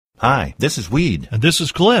Hi, this is Weed. And this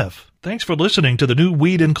is Cliff. Thanks for listening to the new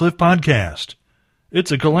Weed and Cliff podcast.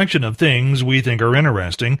 It's a collection of things we think are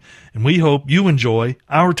interesting, and we hope you enjoy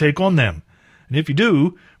our take on them. And if you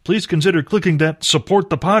do, please consider clicking that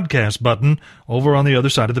support the podcast button over on the other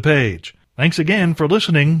side of the page. Thanks again for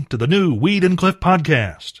listening to the new Weed and Cliff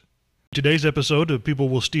podcast. Today's episode of People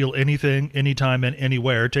Will Steal Anything, Anytime, and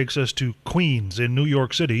Anywhere takes us to Queens in New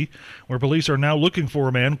York City, where police are now looking for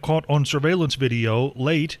a man caught on surveillance video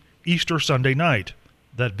late Easter Sunday night.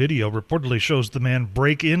 That video reportedly shows the man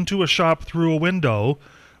break into a shop through a window,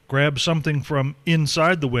 grab something from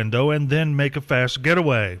inside the window, and then make a fast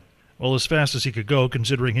getaway. Well, as fast as he could go,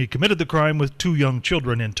 considering he committed the crime with 2 young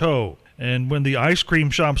children in tow. And when the ice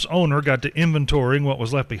cream shop's owner got to inventorying what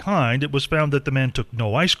was left behind, it was found that the man took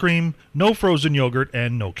no ice cream, no frozen yogurt,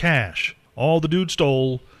 and no cash. All the dude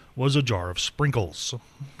stole was a jar of sprinkles.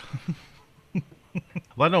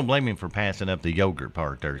 Well, I don't blame him for passing up the yogurt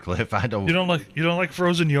part there, Cliff. You don't like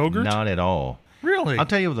frozen yogurt? Not at all. Really? I'll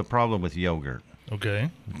tell you the problem with yogurt. Okay.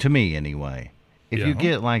 To me, anyway. If Yeah. you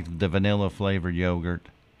get like the vanilla flavored yogurt,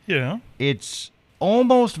 Yeah. it's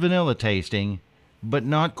almost vanilla tasting, but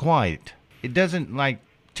not quite. It doesn't like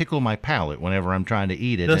tickle my palate whenever I'm trying to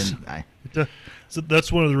eat it. So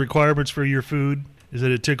that's one of the requirements for your food, is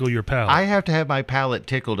that it tickle your palate. I have to have my palate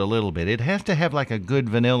tickled a little bit. It has to have like a good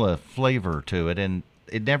vanilla flavor to it, and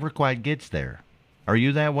it never quite gets there. Are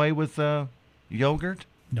you that way with yogurt?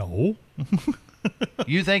 No.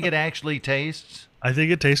 You think it actually tastes? I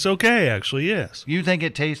think it tastes okay, actually, yes. You think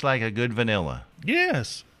it tastes like a good vanilla?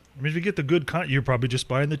 Yes. I mean, if you get the good kind, you're probably just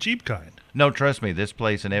buying the cheap kind. No, trust me, this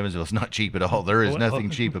place in Evansville is not cheap at all. There is Oh, nothing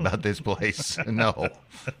cheap about this place.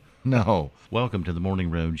 No. Welcome to the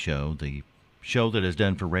Morning Road Show, the show that is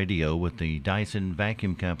done for radio what the Dyson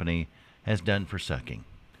Vacuum Company has done for sucking.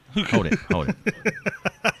 Hold it.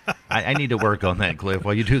 I need to work on that, Cliff.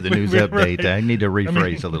 While you do the news update, I need to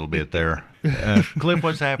rephrase a little bit there. Cliff,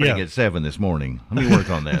 what's happening at 7 this morning? Let me work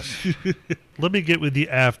on this. Let me get with you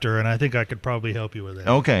after, and I think I could probably help you with that.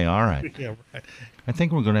 Okay, all right. Yeah, right. I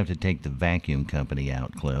think we're going to have to take the vacuum company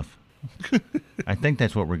out, Cliff. I think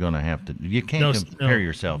that's what we're going to have to. You can't compare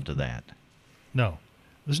yourself to that. No.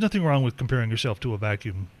 There's nothing wrong with comparing yourself to a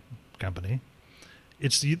vacuum company.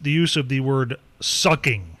 It's the use of the word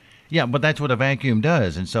sucking. Yeah, but that's what a vacuum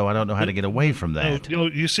does, and so I don't know how to get away from that. No,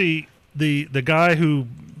 you see, the guy who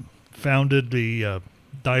founded the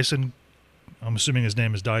Dyson, I'm assuming his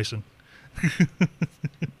name is Dyson.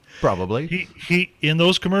 Probably. He in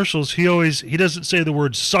those commercials, he doesn't say the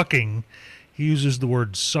word sucking. He uses the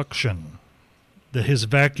word suction. That his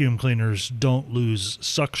vacuum cleaners don't lose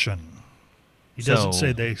suction. He doesn't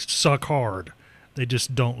say they suck hard. They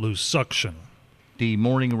just don't lose suction. The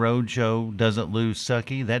Morning Road Show doesn't lose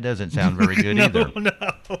sucky? That doesn't sound very good either.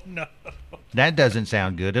 No. That doesn't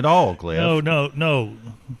sound good at all, Cliff. No.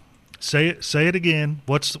 Say it again.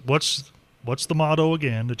 What's the motto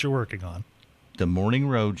again that you're working on? The Morning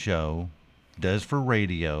Road Show does for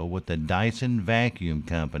radio what the Dyson Vacuum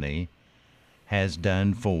Company has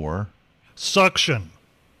done for suction.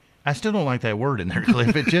 I still don't like that word in there,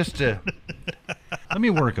 Cliff. It just let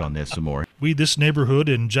me work on this some more. This neighborhood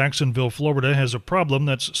in Jacksonville, Florida, has a problem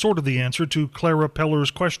that's sort of the answer to Clara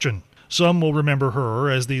Peller's question. Some will remember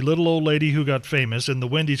her as the little old lady who got famous in the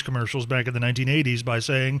Wendy's commercials back in the 1980s by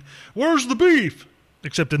saying, "Where's the beef?"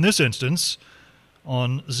 Except in this instance,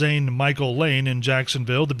 on Zane Michael Lane in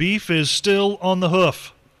Jacksonville, the beef is still on the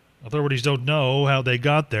hoof. Authorities don't know how they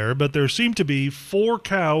got there, but there seem to be 4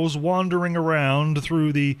 cows wandering around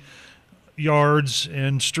through the yards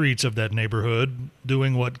and streets of that neighborhood,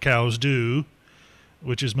 doing what cows do,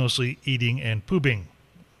 which is mostly eating and pooping,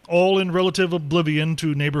 all in relative oblivion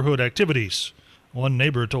to neighborhood activities. One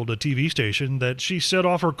neighbor told a TV station that she set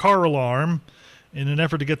off her car alarm in an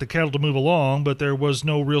effort to get the cattle to move along, but there was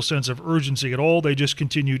no real sense of urgency at all. They just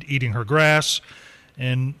continued eating her grass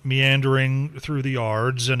and meandering through the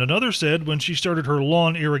yards. And another said when she started her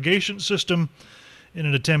lawn irrigation system in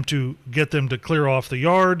an attempt to get them to clear off the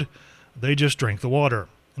yard, they just drank the water.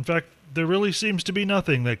 In fact, there really seems to be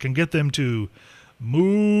nothing that can get them to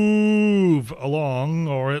move along,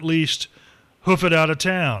 or at least hoof it out of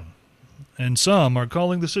town. And some are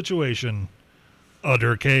calling the situation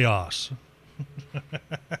utter chaos.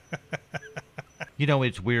 You know,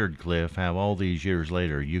 it's weird, Cliff, how all these years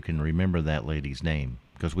later you can remember that lady's name.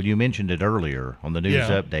 Because when you mentioned it earlier on the news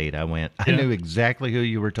update, I knew exactly who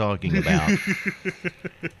you were talking about.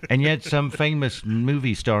 And yet some famous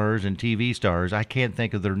movie stars and TV stars, I can't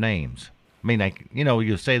think of their names. I mean,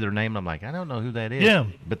 you say their name, I'm like, I don't know who that is. Yeah.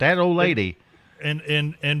 But that old lady.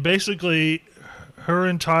 And basically her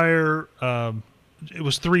entire, it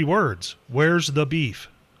was 3 words. Where's the beef?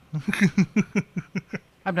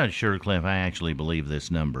 I'm not sure, Cliff, I actually believe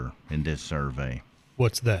this number in this survey.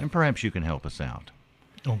 What's that? And perhaps you can help us out.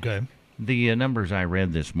 Okay. The numbers I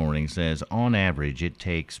read this morning says, on average, it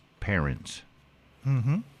takes parents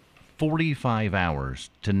 45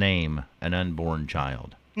 hours to name an unborn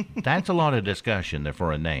child. That's a lot of discussion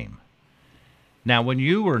for a name. Now, when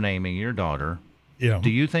you were naming your daughter, do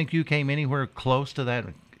you think you came anywhere close to that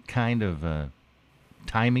kind of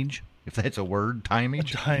timage? If that's a word,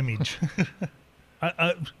 timage? Timage.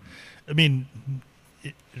 I mean,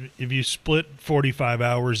 if you split 45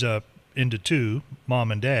 hours up into two,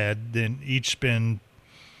 mom and dad, then each spend,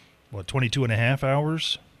 22 and a half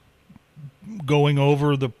hours going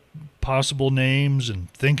over the possible names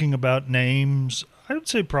and thinking about names. I would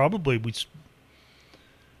say probably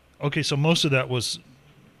okay, so most of that was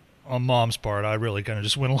on mom's part. I really kind of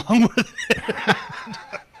just went along with it.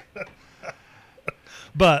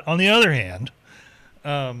 But on the other hand,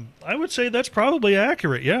 I would say that's probably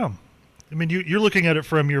accurate, yeah. I mean, you're looking at it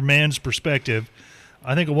from your man's perspective.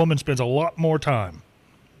 I think a woman spends a lot more time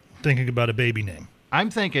thinking about a baby name. I'm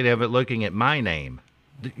thinking of it looking at my name.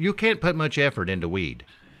 You can't put much effort into weed.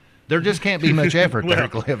 There just can't be much effort there,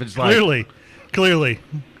 Cliff. It's like, clearly,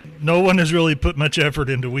 no one has really put much effort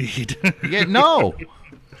into weed. Yeah, no.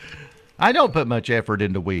 I don't put much effort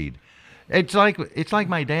into weed. It's like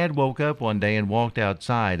my dad woke up one day and walked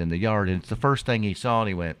outside in the yard, and it's the first thing he saw, and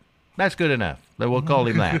he went, "That's good enough. We'll call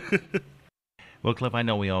him that." Well, Cliff, I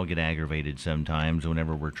know we all get aggravated sometimes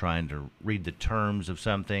whenever we're trying to read the terms of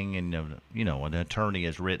something, and an attorney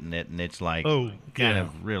has written it, and it's like kind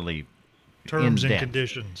of really terms and in-depth.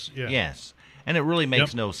 Conditions. Yeah. Yes, and it really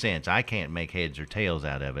makes no sense. I can't make heads or tails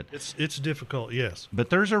out of it. It's difficult. Yes, but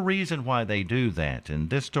there's a reason why they do that, and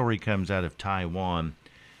this story comes out of Taiwan.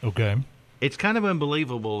 Okay. It's kind of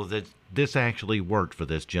unbelievable that this actually worked for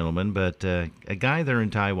this gentleman, but a guy there in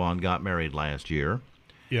Taiwan got married last year.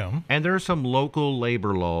 Yeah. And there are some local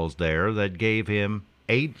labor laws there that gave him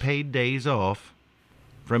 8 paid days off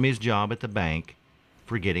from his job at the bank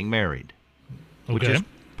for getting married. Okay. Which is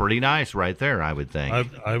pretty nice right there, I would think.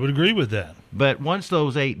 I would agree with that. But once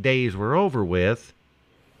those 8 days were over with,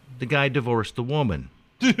 the guy divorced the woman.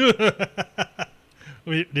 Did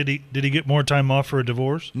he get more time off for a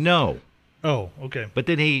divorce? No. Oh, okay. But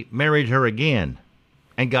then he married her again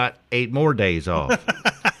and got 8 more days off.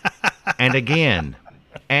 And again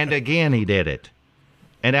he did it.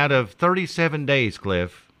 And out of 37 days,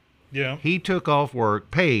 Cliff, he took off work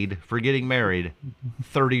paid for getting married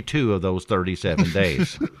 32 of those 37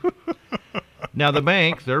 days. Now, the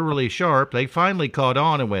bank, they're really sharp. They finally caught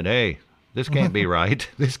on and went, "Hey, this can't be right.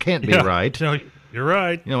 This can't be right." No, you're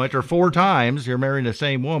right. After 4 times, you're marrying the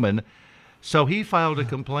same woman. So he filed a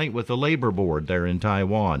complaint with the labor board there in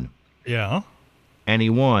Taiwan. Yeah. And he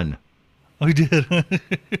won. Oh, he did.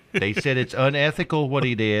 They said it's unethical what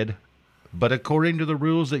he did, but according to the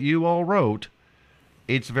rules that you all wrote,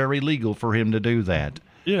 it's very legal for him to do that.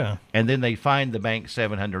 Yeah. And then they fined the bank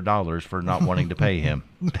 $700 for not wanting to pay him.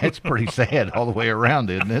 That's pretty sad all the way around,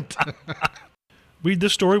 isn't it? Read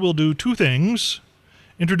this story will do 2 things.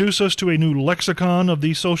 Introduce us to a new lexicon of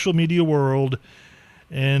the social media world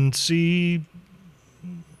and see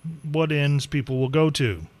what ends people will go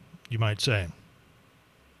to, you might say.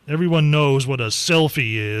 Everyone knows what a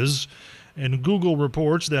selfie is, and Google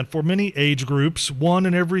reports that for many age groups, 1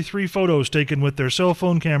 in every 3 photos taken with their cell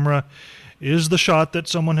phone camera is the shot that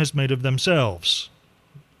someone has made of themselves,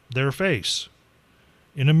 their face,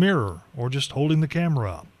 in a mirror, or just holding the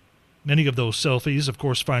camera up. Many of those selfies, of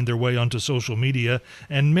course, find their way onto social media,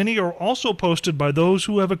 and many are also posted by those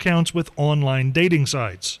who have accounts with online dating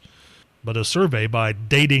sites. But a survey by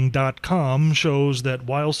Dating.com shows that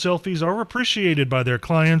while selfies are appreciated by their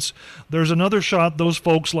clients, there's another shot those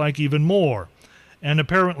folks like even more, and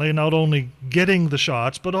apparently not only getting the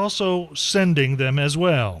shots, but also sending them as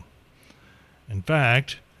well. In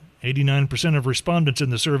fact, 89% of respondents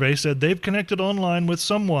in the survey said they've connected online with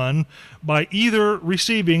someone by either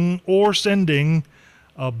receiving or sending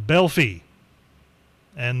a belfie.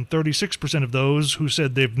 And 36% of those who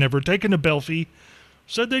said they've never taken a belfie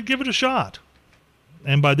said they'd give it a shot.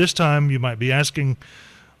 And by this time, you might be asking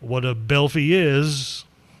what a belfie is,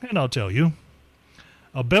 and I'll tell you.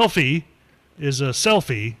 A belfie is a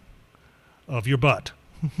selfie of your butt.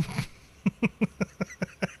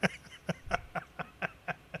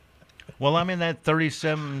 Well, I'm in that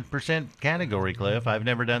 37% category, Cliff. I've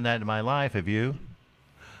never done that in my life. Have you?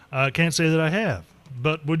 I can't say that I have,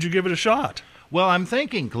 but would you give it a shot? Well, I'm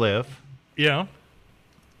thinking, Cliff. Yeah.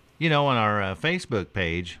 On our Facebook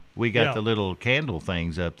page, we got the little candle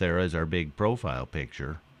things up there as our big profile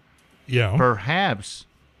picture. Yeah. Perhaps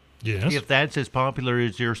Yes. If that's as popular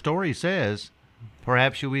as your story says,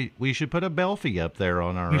 perhaps we should put a Belfie up there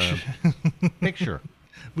on our picture.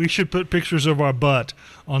 We should put pictures of our butt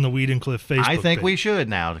on the Weed and Cliff Facebook I think page. we should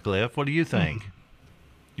now, Cliff. What do you think?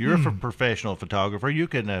 You're a professional photographer. You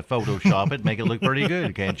can Photoshop it, make it look pretty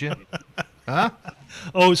good, can't you? Huh?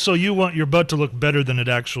 Oh, so you want your butt to look better than it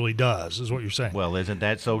actually does, is what you're saying. Well, isn't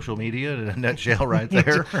that social media in a nutshell right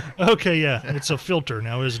there? Okay, yeah. It's a filter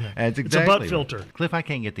now, isn't it? That's It's a exactly butt filter. Cliff, I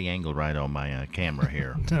can't get the angle right on my camera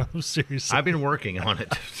here. No, seriously. I've been working on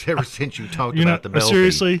it ever since you talked You're about not, the Belfie.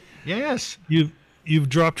 seriously? Yes. You've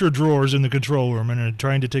dropped your drawers in the control room and are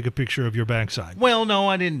trying to take a picture of your backside. Well, no,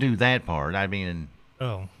 I didn't do that part. I mean,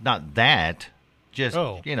 Oh. not that. Just,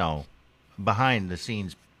 Oh. behind the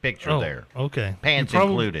scenes picture there. Okay. Pants You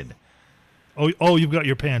probably- included. Oh, you've got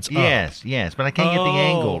your pants up. Yes, but I can't get the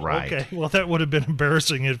angle right. Okay. Well, that would have been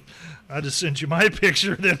embarrassing if I just sent you my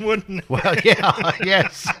picture, then, wouldn't it? Well, yeah,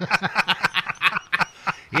 yes.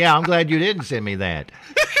 Yeah, I'm glad you didn't send me that.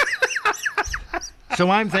 So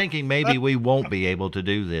I'm thinking maybe we won't be able to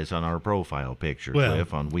do this on our profile picture, Well,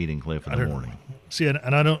 Cliff, on Weed and Cliff in the morning. See, and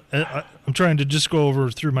I don't. I'm trying to just go over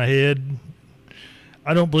through my head.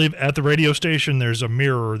 I don't believe at the radio station there's a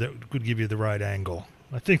mirror that could give you the right angle.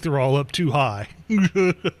 I think they're all up too high.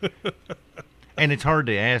 And it's hard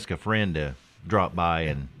to ask a friend to drop by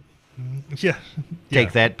and Yeah.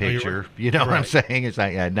 take that Oh, you're picture. right. You know what I'm Right. saying? It's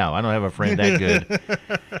like, no, I don't have a friend that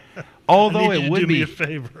good. Although I need you it to would do be me a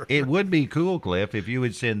favor. it would be cool, Cliff, if you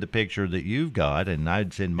would send the picture that you've got, and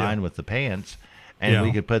I'd send mine with the pants, and we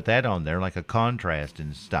Yeah. could put that on there like a contrast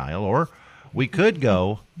in style. Or we could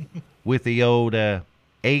go with the old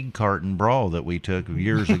egg carton brawl that we took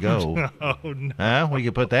years ago. Oh no! Huh? We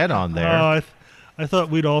could put that on there. Oh, I thought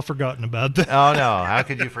we'd all forgotten about that. Oh no! How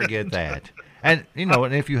could you forget that? And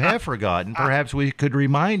and if you have forgotten, perhaps we could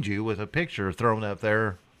remind you with a picture thrown up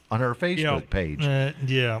there on our Facebook page.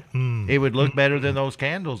 Yeah. It would look better than those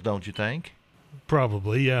candles, don't you think?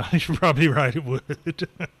 Probably. Yeah. You're probably right. It would.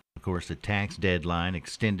 Of course, the tax deadline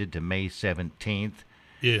extended to May 17th,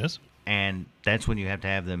 Yes. and that's when you have to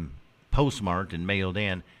have them postmarked and mailed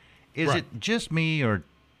in. Is Right. it just me, or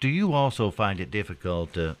do you also find it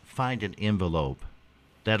difficult to find an envelope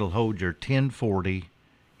that'll hold your 1040,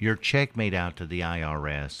 your check made out to the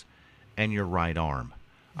IRS, and your right arm?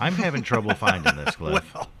 I'm having trouble finding this,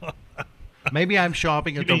 Cliff. Maybe I'm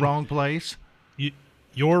shopping at the mean- wrong place.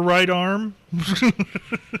 Your right arm?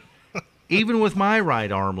 Even with my right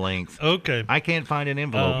arm length, Okay. I can't find an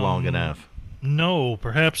envelope long enough. No,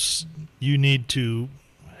 perhaps you need to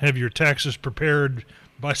have your taxes prepared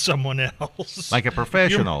by someone else. Like a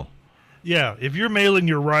professional. Yeah, if you're mailing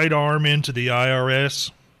your right arm into the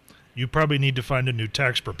IRS, you probably need to find a new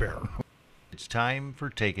tax preparer. It's time for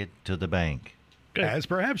Take It to the Bank. Okay. As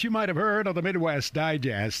perhaps you might have heard on the Midwest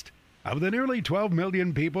Digest, of the nearly 12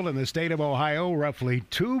 million people in the state of Ohio, roughly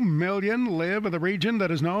 2 million live in the region that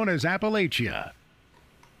is known as Appalachia.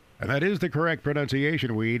 And that is the correct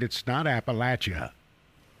pronunciation, Weed. It's not Appalachia.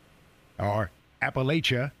 Or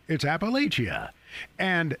Appalachia, it's Appalachia.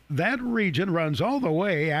 And that region runs all the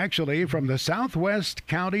way, actually, from the southwest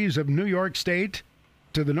counties of New York State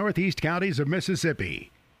to the northeast counties of Mississippi.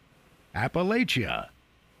 Appalachia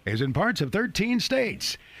is in parts of 13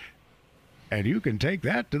 states. And you can take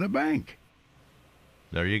that to the bank.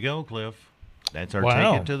 There you go, Cliff. That's our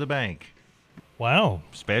Wow. Take It to the Bank. Wow.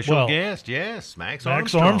 Special Well, guest, yes, Max Max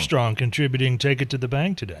Armstrong. Armstrong contributing Take It to the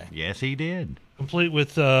Bank today. Yes, he did. Complete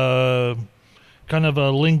with kind of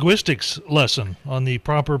a linguistics lesson on the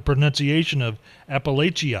proper pronunciation of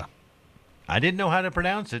Appalachia. I didn't know how to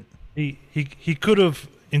pronounce it. He could have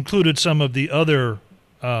included some of the other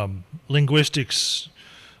linguistics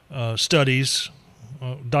studies,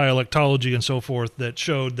 dialectology and so forth, that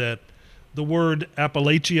showed that the word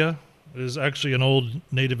Appalachia is actually an old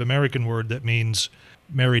Native American word that means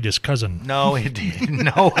married his cousin. No, it didn't.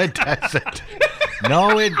 No, it doesn't.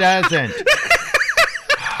 No, it doesn't.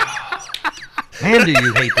 Man, do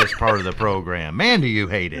you hate this part of the program. Man, do you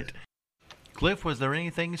hate it. Cliff, was there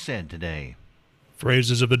anything said today?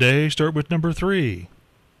 Phrases of the day start with number 3.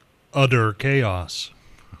 Utter chaos.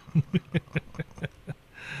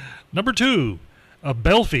 Number 2. A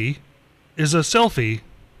belfie is a selfie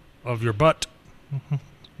of your butt.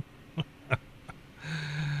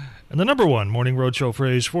 And the number 1 Morning Roadshow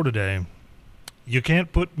phrase for today: you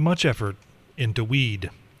can't put much effort into weed.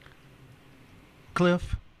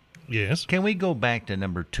 Cliff, Yes, can we go back to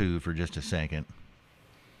number 2 for just a second?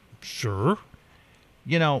 sure.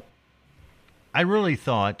 You know, I really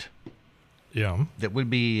thought Yeah. that we'd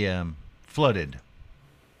be flooded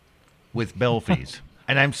with Belfies.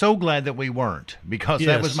 And I'm so glad that we weren't, because that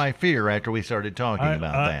Yes. was my fear after we started talking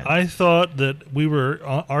about that. I thought that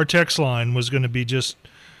our text line was going to be just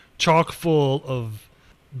chock full of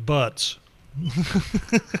butts.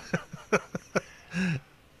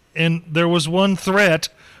 And there was one threat,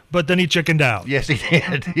 but then he chickened out. Yes, he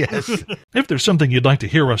did. Yes. If there's something you'd like to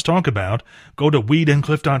hear us talk about, go to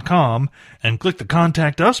weedandcliff.com and click the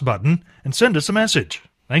Contact Us button and send us a message.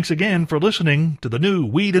 Thanks again for listening to the new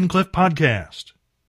Weed and Cliff podcast.